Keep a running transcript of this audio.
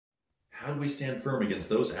How do we stand firm against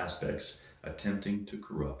those aspects attempting to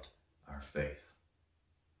corrupt our faith?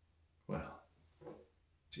 Well,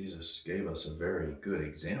 Jesus gave us a very good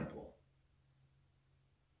example.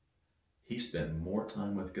 He spent more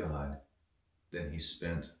time with God than he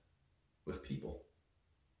spent with people.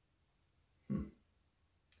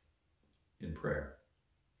 In prayer,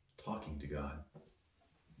 talking to God.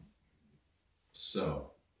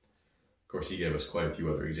 So, of course, he gave us quite a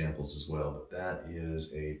few other examples as well, but that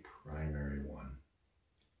is a primary one.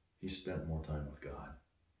 He spent more time with God,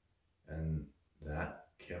 and that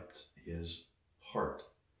kept his heart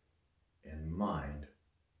and mind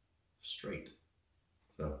straight.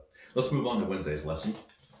 So, let's move on to Wednesday's lesson.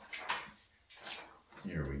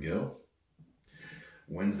 Here we go.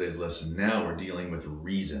 Wednesday's lesson. Now we're dealing with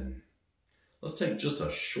reason. Let's take just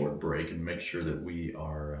a short break and make sure that we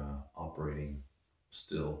are operating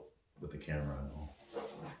still with the camera and all.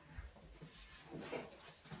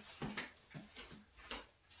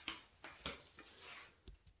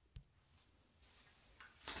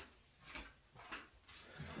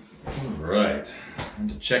 All right,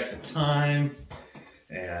 and to check the time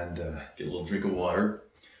and get a little drink of water.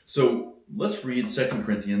 So let's read 2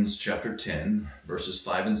 Corinthians chapter 10, verses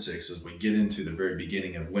 5 and 6 as we get into the very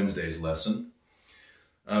beginning of Wednesday's lesson.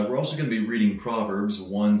 We're also going to be reading Proverbs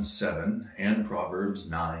 1:7 and Proverbs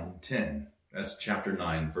 9:10. That's chapter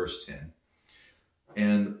 9, verse 10.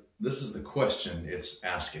 And this is the question it's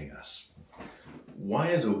asking us.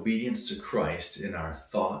 Why is obedience to Christ in our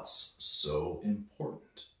thoughts so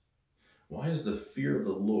important? Why is the fear of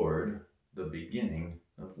the Lord the beginning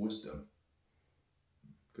of wisdom?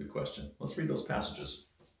 Good question. Let's read those passages.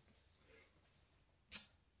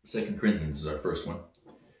 2 Corinthians is our first one.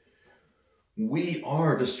 We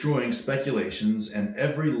are destroying speculations and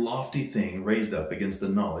every lofty thing raised up against the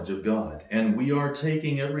knowledge of God, and we are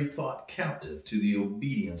taking every thought captive to the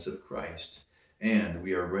obedience of Christ, and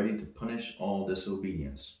we are ready to punish all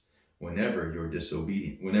disobedience whenever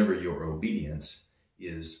your obedience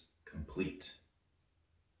is complete.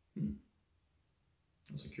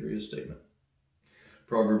 That's a curious statement.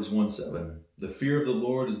 Proverbs 1:7. The fear of the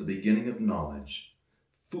Lord is the beginning of knowledge.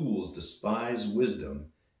 Fools despise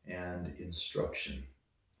wisdom and instruction.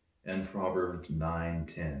 And Proverbs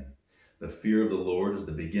 9:10. The fear of the Lord is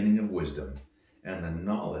the beginning of wisdom, and the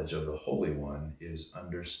knowledge of the Holy One is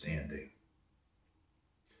understanding.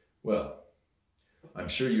 Well, I'm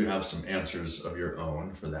sure you have some answers of your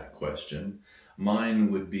own for that question.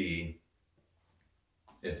 Mine would be,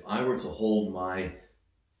 if I were to hold my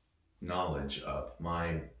knowledge up,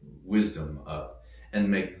 my wisdom up, and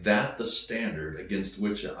make that the standard against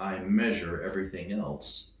which I measure everything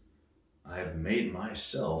else, I have made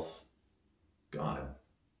myself God,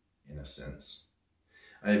 in a sense.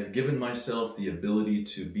 I have given myself the ability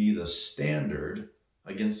to be the standard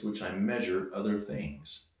against which I measure other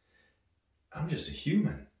things. I'm just a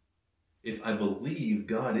human. If I believe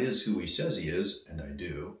God is who he says he is, and I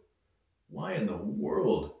do, why in the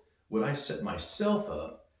world would I set myself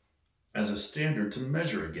up as a standard to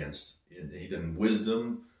measure against, even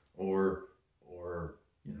wisdom or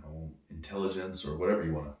intelligence or whatever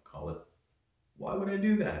you want to call it? Why would I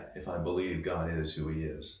do that if I believe God is who he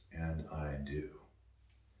is? And I do.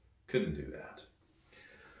 Couldn't do that.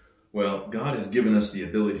 Well, God has given us the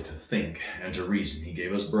ability to think and to reason. He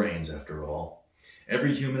gave us brains, after all.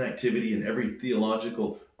 Every human activity and every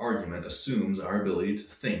theological argument assumes our ability to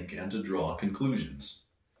think and to draw conclusions.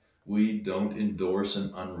 We don't endorse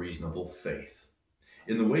an unreasonable faith.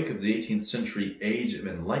 In the wake of the 18th century age of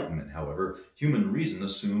enlightenment, however, human reason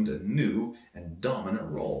assumed a new and dominant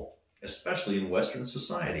role, especially in Western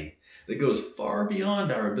society, that goes far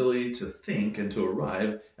beyond our ability to think and to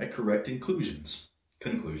arrive at correct conclusions.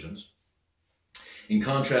 In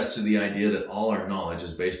contrast to the idea that all our knowledge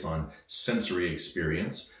is based on sensory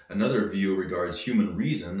experience, another view regards human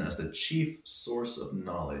reason as the chief source of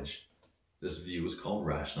knowledge. This view is called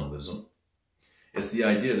rationalism. It's the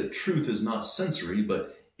idea that truth is not sensory,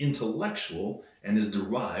 but intellectual and is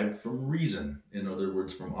derived from reason. In other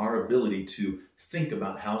words, from our ability to think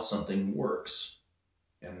about how something works.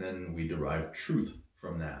 And then we derive truth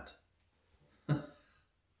from that.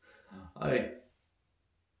 I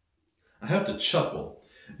have to chuckle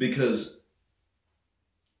because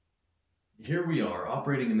here we are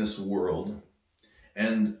operating in this world,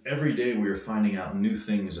 and every day we are finding out new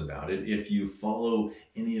things about it. If you follow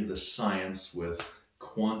any of the science with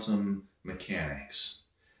quantum mechanics,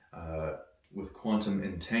 with quantum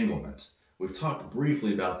entanglement, we've talked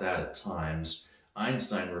briefly about that at times.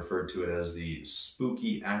 Einstein referred to it as the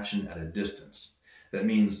spooky action at a distance. That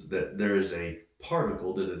means that there is a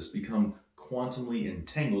particle that has become quantumly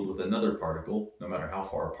entangled with another particle, no matter how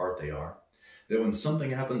far apart they are, that when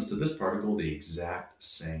something happens to this particle, the exact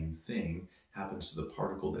same thing happens to the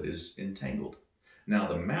particle that is entangled. Now,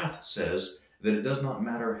 the math says that it does not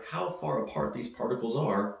matter how far apart these particles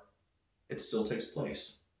are, it still takes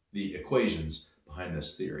place. The equations behind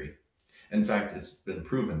this theory. In fact, it's been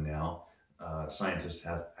proven now. Scientists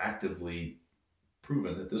have actively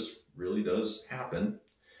proven that this really does happen.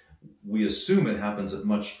 We assume it happens at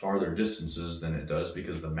much farther distances than it does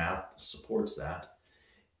because the math supports that.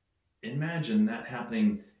 Imagine that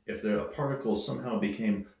happening if a particle somehow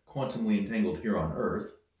became quantumly entangled here on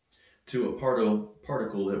Earth to a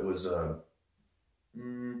particle that was,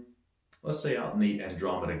 let's say, out in the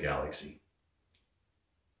Andromeda galaxy.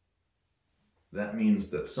 That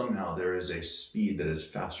means that somehow there is a speed that is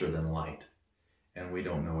faster than light, and we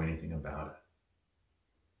don't know anything about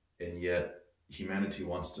it. And yet, humanity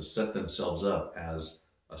wants to set themselves up as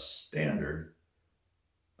a standard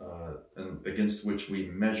against which we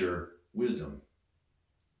measure wisdom.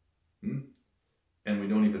 And we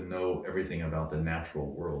don't even know everything about the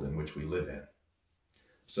natural world in which we live in.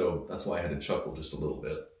 So that's why I had to chuckle just a little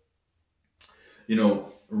bit. You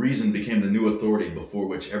know, reason became the new authority before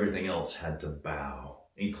which everything else had to bow,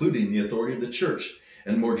 including the authority of the church,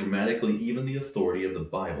 and more dramatically, even the authority of the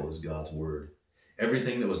Bible as God's word.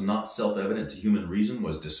 Everything that was not self-evident to human reason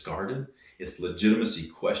was discarded, its legitimacy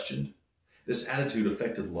questioned. This attitude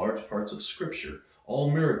affected large parts of Scripture.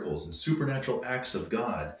 All miracles and supernatural acts of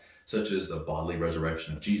God, such as the bodily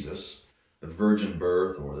resurrection of Jesus, the virgin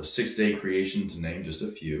birth, or the six-day creation, to name just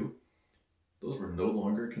a few, those were no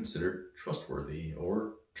longer considered trustworthy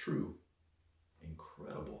or true.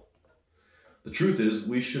 Incredible. The truth is,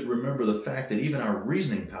 we should remember the fact that even our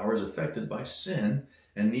reasoning power is affected by sin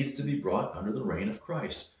and needs to be brought under the reign of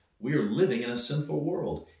Christ. We are living in a sinful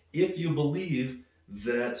world. If you believe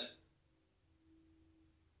that,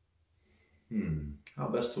 how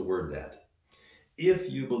best to word that?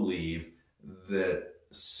 If you believe that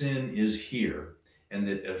sin is here and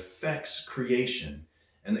that it affects creation,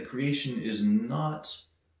 and that creation is not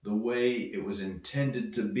the way it was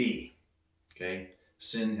intended to be, okay?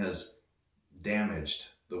 Sin has damaged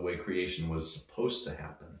the way creation was supposed to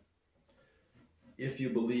happen. If you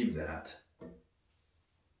believe that,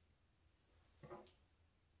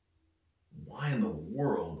 why in the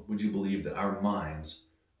world would you believe that our minds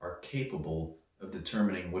are capable of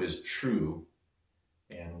determining what is true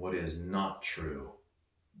and what is not true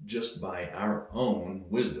just by our own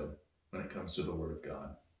wisdom when it comes to the Word of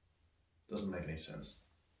God? Doesn't make any sense.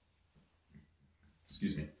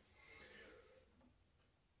 Excuse me.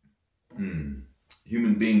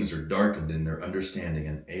 Human beings are darkened in their understanding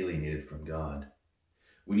and alienated from God.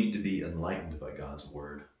 We need to be enlightened by God's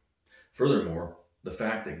Word. Furthermore, the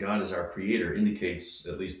fact that God is our Creator indicates,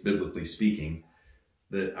 at least biblically speaking,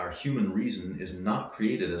 that our human reason is not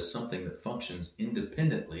created as something that functions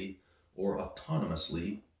independently or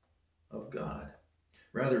autonomously of God.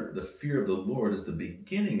 Rather, the fear of the Lord is the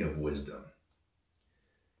beginning of wisdom.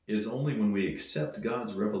 It is only when we accept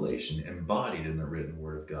God's revelation embodied in the written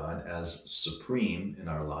Word of God as supreme in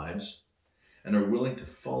our lives and are willing to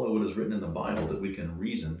follow what is written in the Bible that we can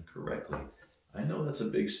reason correctly. I know that's a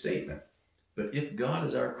big statement, but if God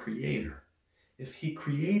is our Creator, if He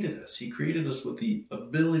created us with the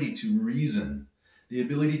ability to reason, the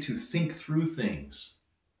ability to think through things,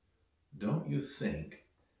 don't you think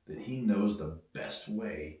that He knows the best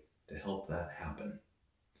way to help that happen?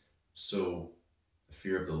 So the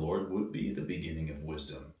fear of the Lord would be the beginning of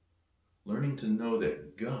wisdom, learning to know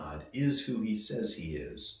that God is who He says He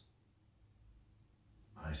is.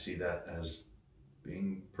 I see that as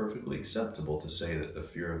being perfectly acceptable to say that the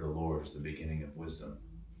fear of the Lord is the beginning of wisdom.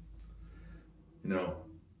 You know,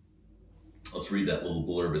 let's read that little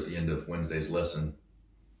blurb at the end of Wednesday's lesson.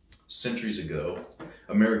 Centuries ago,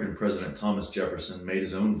 American President Thomas Jefferson made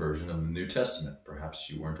his own version of the New Testament. Perhaps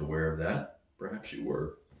you weren't aware of that. Perhaps you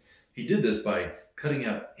were. He did this by cutting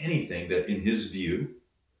out anything that, in his view,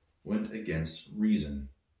 went against reason.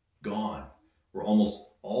 Gone were almost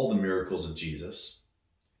all the miracles of Jesus,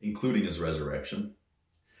 including his resurrection.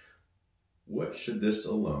 What should this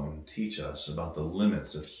alone teach us about the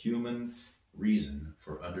limits of human reason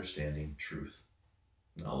for understanding truth?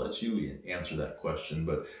 And I'll let you answer that question,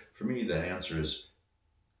 but for me, that answer is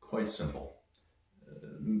quite simple.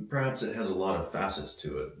 Perhaps it has a lot of facets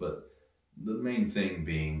to it, but the main thing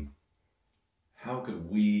being, how could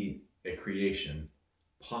we, a creation,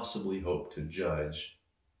 possibly hope to judge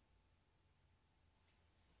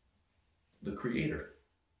the Creator?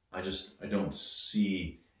 I don't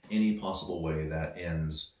see any possible way that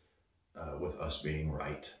ends with us being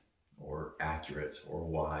right or accurate or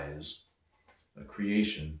wise. a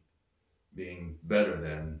creation being better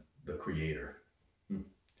than the Creator.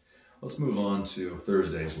 Let's move on to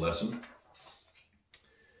Thursday's lesson.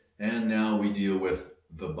 And now we deal with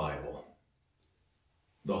the Bible.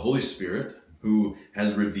 The Holy Spirit, who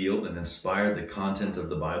has revealed and inspired the content of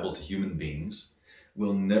the Bible to human beings,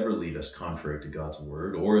 will never lead us contrary to God's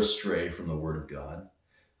word or astray from the word of God.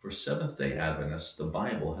 For Seventh-day Adventists, the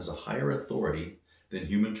Bible has a higher authority than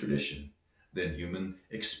human tradition, than human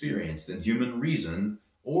experience, than human reason,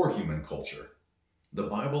 or human culture. The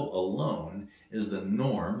Bible alone is the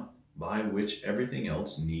norm by which everything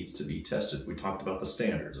else needs to be tested. We talked about the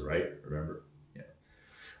standards, right? Remember? Yeah.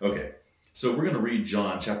 Okay, so we're going to read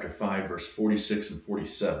John chapter 5, verse 46 and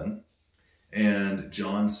 47, and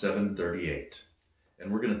John 7:38.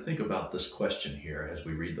 And we're going to think about this question here as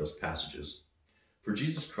we read those passages. For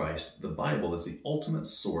Jesus Christ, the Bible is the ultimate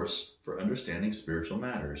source for understanding spiritual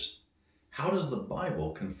matters. How does the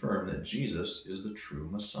Bible confirm that Jesus is the true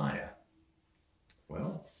Messiah?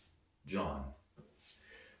 Well, John.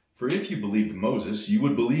 For if you believed Moses, you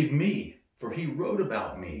would believe me, for he wrote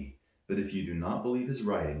about me. But if you do not believe his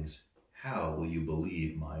writings, how will you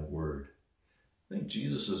believe my word? I think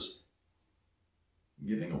Jesus is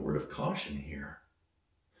giving a word of caution here.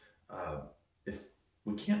 If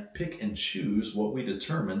we can't pick and choose what we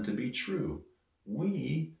determine to be true,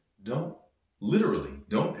 we literally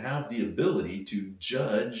don't have the ability to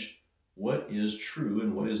judge what is true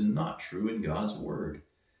and what is not true in God's word.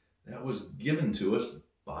 That was given to us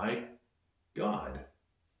by God,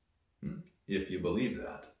 if you believe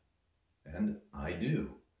that. And I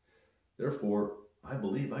do. Therefore, I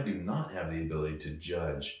believe I do not have the ability to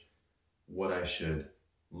judge what I should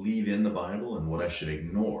leave in the Bible and what I should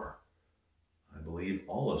ignore. I believe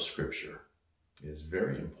all of Scripture is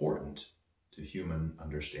very important to human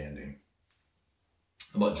understanding.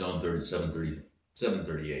 How about John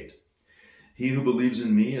 7:38? He who believes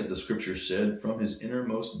in me, as the Scripture said, from his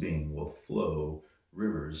innermost being will flow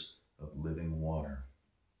rivers of living water.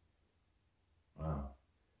 Wow,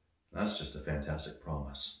 that's just a fantastic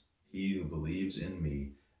promise. He who believes in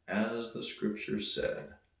me, as the Scripture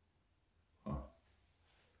said.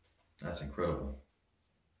 That's incredible.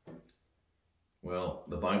 Well,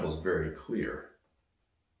 the Bible is very clear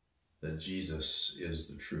that Jesus is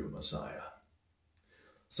the true Messiah.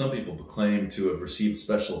 Some people claim to have received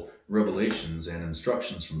special revelations and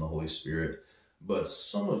instructions from the Holy Spirit, but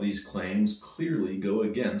some of these claims clearly go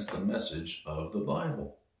against the message of the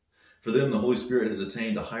Bible. For them, the Holy Spirit has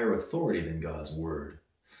attained a higher authority than God's word.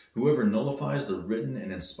 Whoever nullifies the written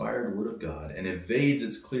and inspired word of God and evades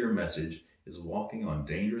its clear message is walking on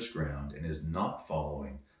dangerous ground and is not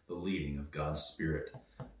following the leading of God's Spirit.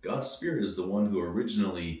 God's Spirit is the one who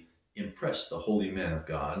originally impressed the holy men of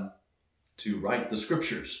God to write the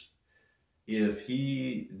Scriptures. If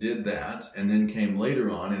he did that and then came later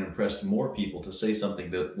on and impressed more people to say something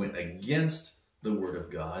that went against the Word of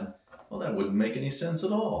God, well, that wouldn't make any sense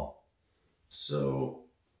at all. So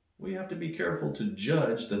we have to be careful to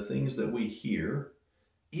judge the things that we hear.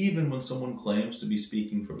 Even when someone claims to be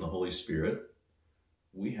speaking from the Holy Spirit,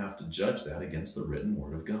 we have to judge that against the written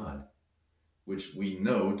Word of God, which we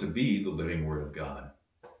know to be the living Word of God.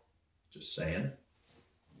 Just saying.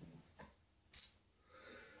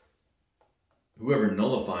 Whoever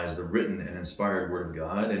nullifies the written and inspired Word of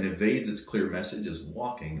God and evades its clear message is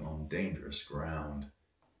walking on dangerous ground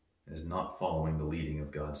and is not following the leading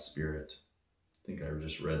of God's Spirit. I think I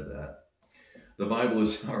just read that. The Bible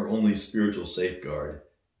is our only spiritual safeguard.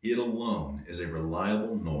 It alone is a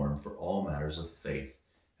reliable norm for all matters of faith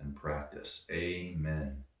and practice.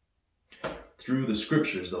 Amen. Through the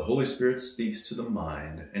Scriptures, the Holy Spirit speaks to the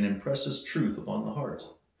mind and impresses truth upon the heart.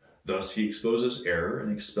 Thus, he exposes error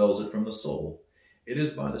and expels it from the soul. It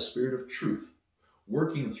is by the Spirit of truth,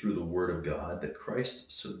 working through the Word of God, that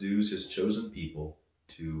Christ subdues his chosen people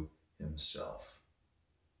to himself.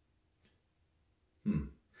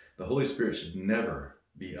 The Holy Spirit should never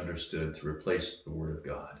be understood to replace the Word of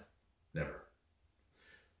God. Never.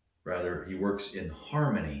 Rather, he works in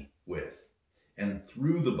harmony with and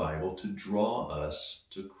through the Bible to draw us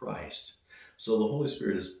to Christ. So the Holy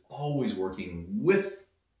Spirit is always working with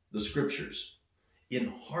the Scriptures,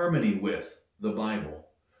 in harmony with the Bible,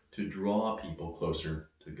 to draw people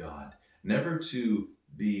closer to God. Never to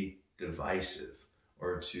be divisive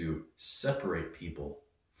or to separate people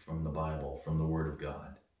from the Bible, from the Word of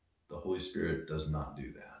God. The Holy Spirit does not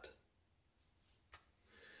do that.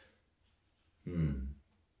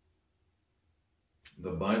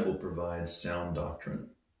 The Bible provides sound doctrine,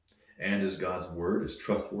 and as God's Word is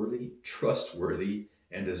trustworthy,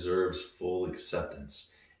 and deserves full acceptance.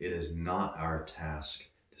 It is not our task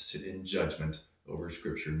to sit in judgment over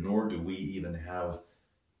Scripture, nor do we even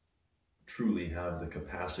truly have the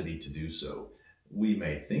capacity to do so. We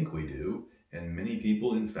may think we do, and many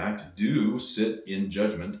people, in fact, do sit in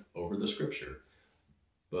judgment over the Scripture.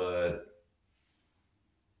 But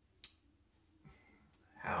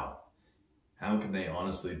how? How can they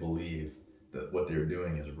honestly believe that what they're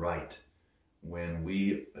doing is right when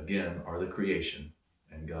we, again, are the creation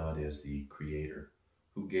and God is the creator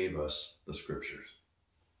who gave us the Scriptures?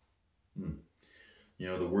 You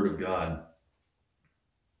know, the Word of God,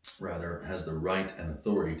 rather, has the right and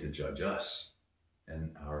authority to judge us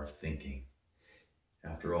and our thinking.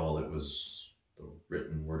 After all, it was the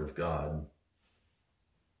written Word of God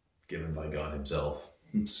given by God himself.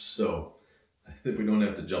 So I think we don't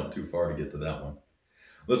have to jump too far to get to that one.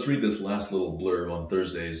 Let's read this last little blurb on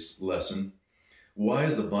Thursday's lesson. Why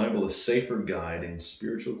is the Bible a safer guide in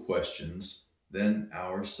spiritual questions than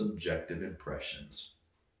our subjective impressions?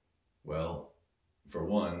 Well, for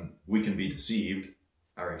one, we can be deceived.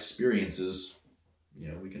 Our experiences,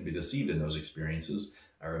 we can be deceived in those experiences.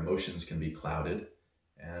 Our emotions can be clouded,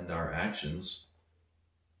 and our actions,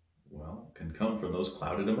 can come from those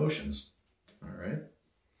clouded emotions. All right?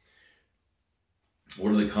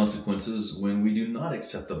 What are the consequences when we do not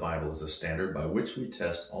accept the Bible as a standard by which we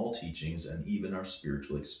test all teachings and even our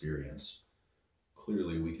spiritual experience?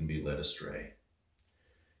 Clearly, we can be led astray.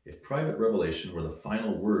 If private revelation were the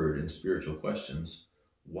final word in spiritual questions,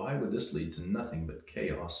 why would this lead to nothing but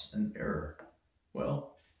chaos and error?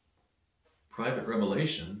 Well, private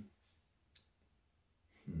revelation,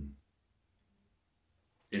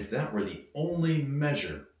 if that were the only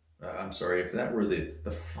measure, if that were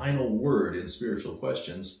the final word in spiritual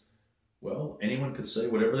questions, well, anyone could say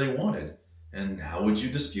whatever they wanted. And how would you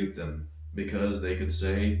dispute them? Because they could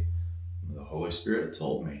say, the Holy Spirit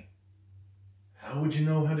told me. How would you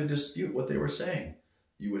know how to dispute what they were saying?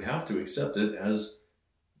 You would have to accept it as,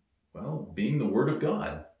 being the Word of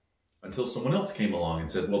God, until someone else came along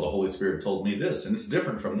and said, well, the Holy Spirit told me this, and it's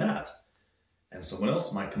different from that. And someone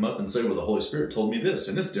else might come up and say, well, the Holy Spirit told me this,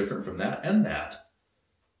 and it's different from that and that.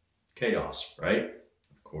 Chaos, right?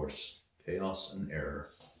 Of course, chaos and error.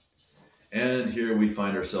 And here we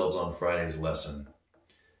find ourselves on Friday's lesson. I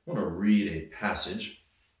want to read a passage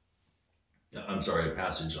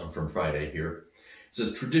from Friday here. It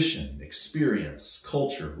says, tradition, experience,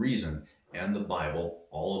 culture, reason, and the Bible,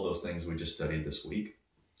 all of those things we just studied this week,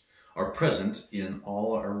 are present in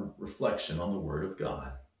all our reflection on the Word of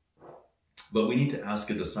God. But we need to ask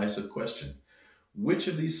a decisive question. Which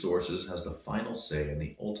of these sources has the final say and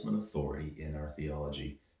the ultimate authority in our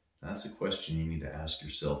theology? That's a question you need to ask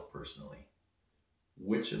yourself personally.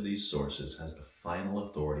 Which of these sources has the final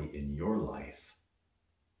authority in your life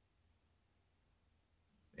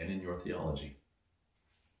and in your theology?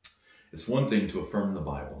 It's one thing to affirm the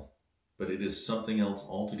Bible, but it is something else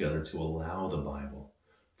altogether to allow the Bible,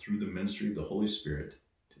 through the ministry of the Holy Spirit,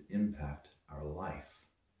 to impact our life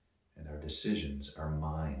and our decisions, our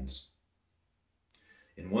minds.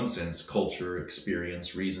 In one sense, culture,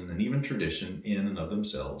 experience, reason, and even tradition in and of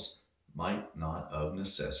themselves might not of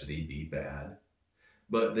necessity be bad,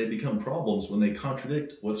 but they become problems when they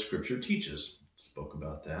contradict what Scripture teaches. Spoke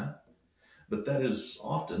about that. But that is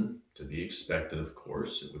often to be expected, of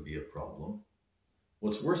course. It would be a problem.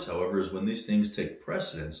 What's worse, however, is when these things take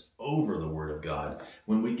precedence over the Word of God,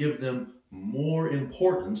 when we give them more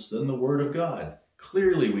importance than the Word of God.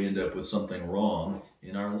 Clearly, we end up with something wrong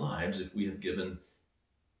in our lives if we have given,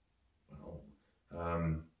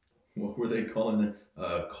 what were they calling it?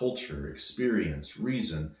 Culture, experience,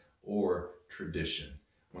 reason, or tradition.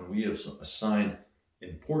 When we have assigned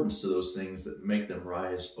importance to those things that make them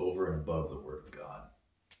rise over and above the Word of God.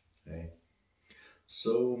 Okay?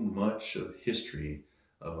 So much of history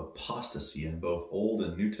of apostasy in both Old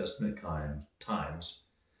and New Testament times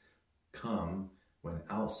come when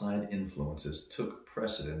outside influences took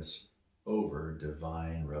precedence over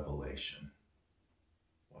divine revelation.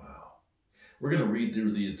 Wow. We're going to read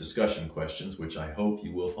through these discussion questions, which I hope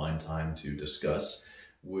you will find time to discuss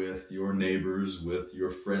with your neighbors, with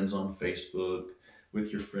your friends on Facebook,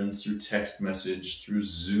 with your friends through text message, through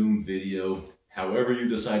Zoom video, however you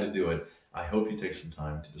decide to do it. I hope you take some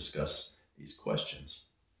time to discuss these questions.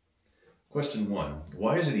 Question 1.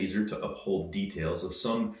 Why is it easier to uphold details of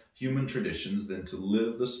some human traditions than to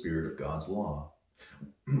live the spirit of God's law?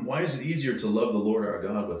 Why is it easier to love the Lord our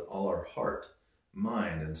God with all our heart,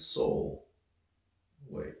 mind, and soul?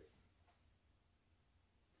 Wait.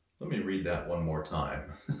 Let me read that one more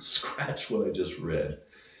time. Scratch what I just read.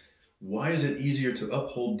 Why is it easier to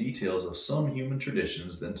uphold details of some human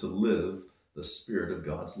traditions than to live the spirit of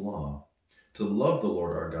God's law? to love the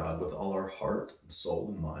Lord our God with all our heart and soul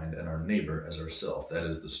and mind, and our neighbor as ourself. That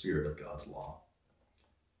is the spirit of God's law.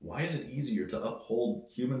 Why is it easier to uphold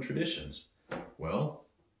human traditions? Well,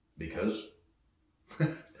 because,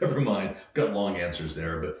 never mind, got long answers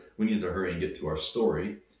there, but we need to hurry and get to our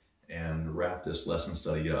story and wrap this lesson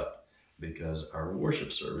study up because our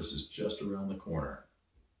worship service is just around the corner.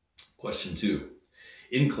 Question 2.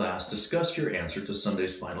 In class, discuss your answer to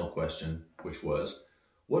Sunday's final question, which was,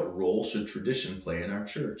 what role should tradition play in our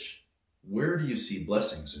church? Where do you see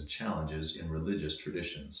blessings and challenges in religious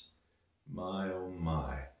traditions? My, oh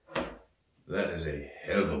my. That is a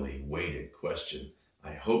heavily weighted question.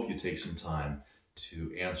 I hope you take some time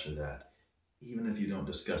to answer that. Even if you don't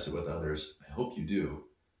discuss it with others, I hope you do.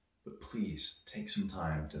 But please take some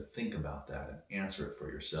time to think about that and answer it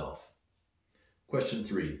for yourself. Question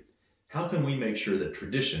 3. How can we make sure that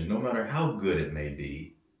tradition, no matter how good it may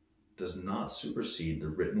be, does not supersede the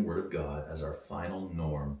written word of God as our final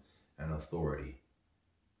norm and authority?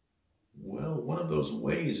 Well, one of those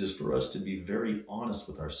ways is for us to be very honest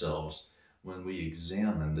with ourselves when we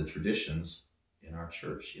examine the traditions in our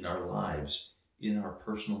church, in our lives, in our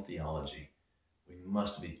personal theology. We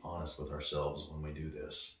must be honest with ourselves when we do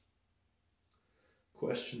this.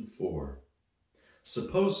 Question 4.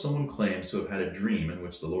 Suppose someone claims to have had a dream in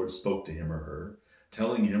which the Lord spoke to him or her,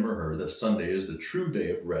 telling him or her that Sunday is the true day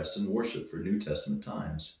of rest and worship for New Testament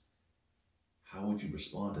times. How would you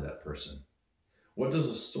respond to that person? What does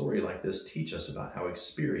a story like this teach us about how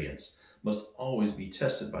experience must always be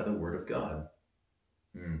tested by the Word of God?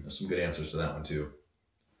 There's some good answers to that one too.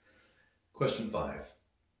 Question 5.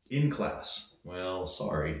 In class, well,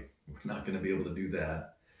 sorry, we're not going to be able to do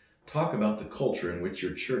that. Talk about the culture in which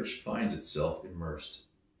your church finds itself immersed.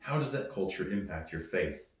 How does that culture impact your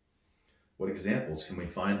faith? What examples can we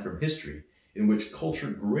find from history in which culture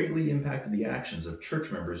greatly impacted the actions of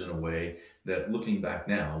church members in a way that, looking back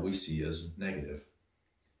now, we see as negative?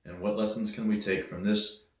 And what lessons can we take from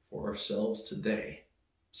this for ourselves today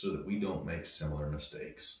so that we don't make similar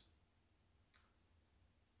mistakes?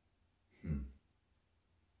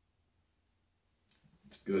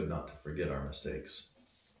 It's good not to forget our mistakes,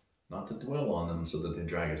 not to dwell on them so that they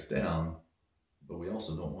drag us down, but we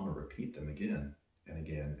also don't want to repeat them again and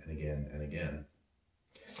again and again and again.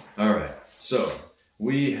 All right, so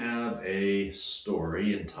we have a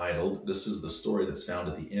story entitled, this is the story that's found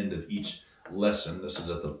at the end of each lesson. This is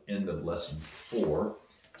at the end of lesson 4,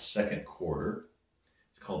 second quarter.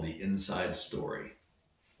 It's called The Inside Story.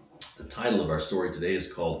 The title of our story today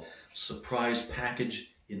is called Surprise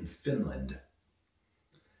Package in Finland.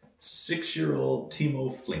 6-year-old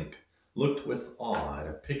Timo Flink looked with awe at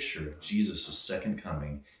a picture of Jesus' second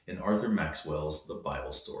coming in Arthur Maxwell's The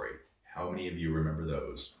Bible Story. How many of you remember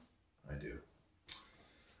those? I do.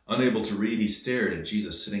 Unable to read, he stared at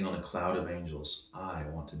Jesus sitting on a cloud of angels. I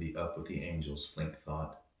want to be up with the angels, Flink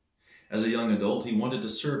thought. As a young adult, he wanted to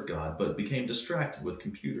serve God, but became distracted with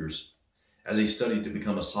computers. As he studied to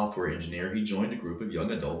become a software engineer, he joined a group of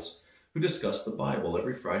young adults who discussed the Bible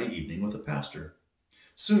every Friday evening with a pastor.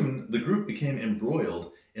 Soon, the group became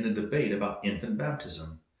embroiled in a debate about infant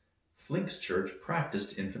baptism. Flink's church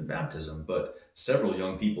practiced infant baptism, but several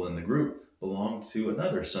young people in the group belonged to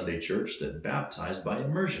another Sunday church that baptized by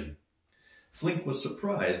immersion. Flink was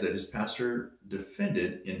surprised that his pastor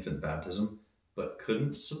defended infant baptism, but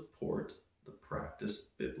couldn't support the practice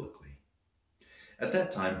biblically. At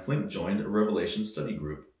that time, Flink joined a Revelation study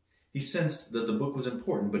group. He sensed that the book was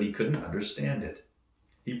important, but he couldn't understand it.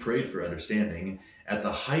 He prayed for understanding. At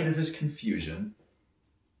the height of his confusion,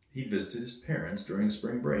 he visited his parents during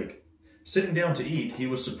spring break. Sitting down to eat, he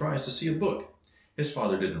was surprised to see a book. His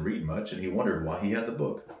father didn't read much, and he wondered why he had the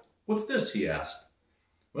book. "What's this?" he asked.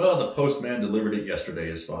 "Well, the postman delivered it yesterday,"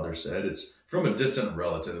 his father said. "It's from a distant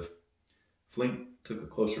relative." Flink took a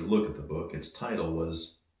closer look at the book. Its title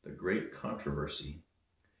was The Great Controversy.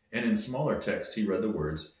 And in smaller text, he read the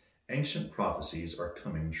words, "Ancient prophecies are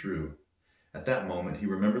coming true." At that moment, he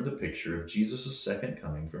remembered the picture of Jesus' second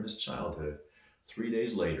coming from his childhood. 3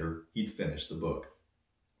 days later, he'd finished the book.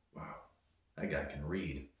 Wow, that guy can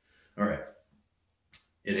read. All right.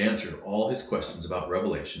 It answered all his questions about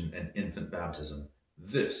Revelation and infant baptism.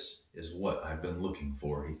 This is what I've been looking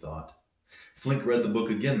for, he thought. Flink read the book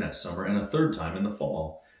again that summer and a third time in the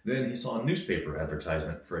fall. Then he saw a newspaper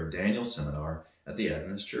advertisement for a Daniel seminar at the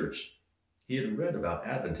Adventist church. He had read about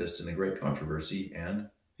Adventists in the Great Controversy, and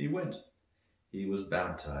he went. He was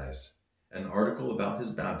baptized. An article about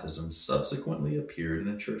his baptism subsequently appeared in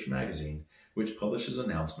a church magazine, which publishes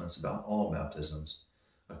announcements about all baptisms.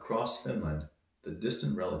 Across Finland, the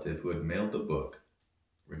distant relative who had mailed the book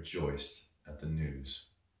rejoiced at the news.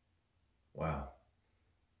 Wow.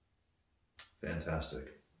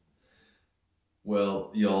 Fantastic.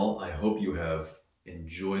 Well, y'all, I hope you have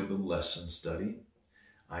enjoyed the lesson study.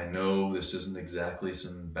 I know this isn't exactly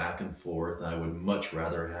some back and forth. I would much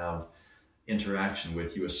rather have interaction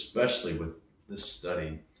with you, especially with this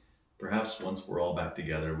study. Perhaps once we're all back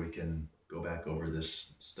together, we can go back over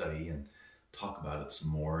this study and talk about it some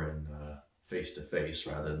more in face to face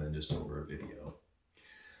rather than just over a video.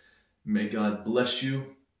 May God bless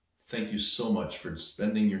you. Thank you so much for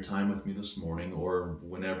spending your time with me this morning, or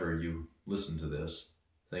whenever you listen to this.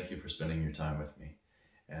 Thank you for spending your time with me.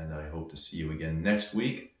 And I hope to see you again next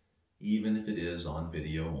week, even if it is on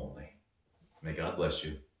video only. May God bless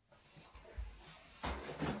you.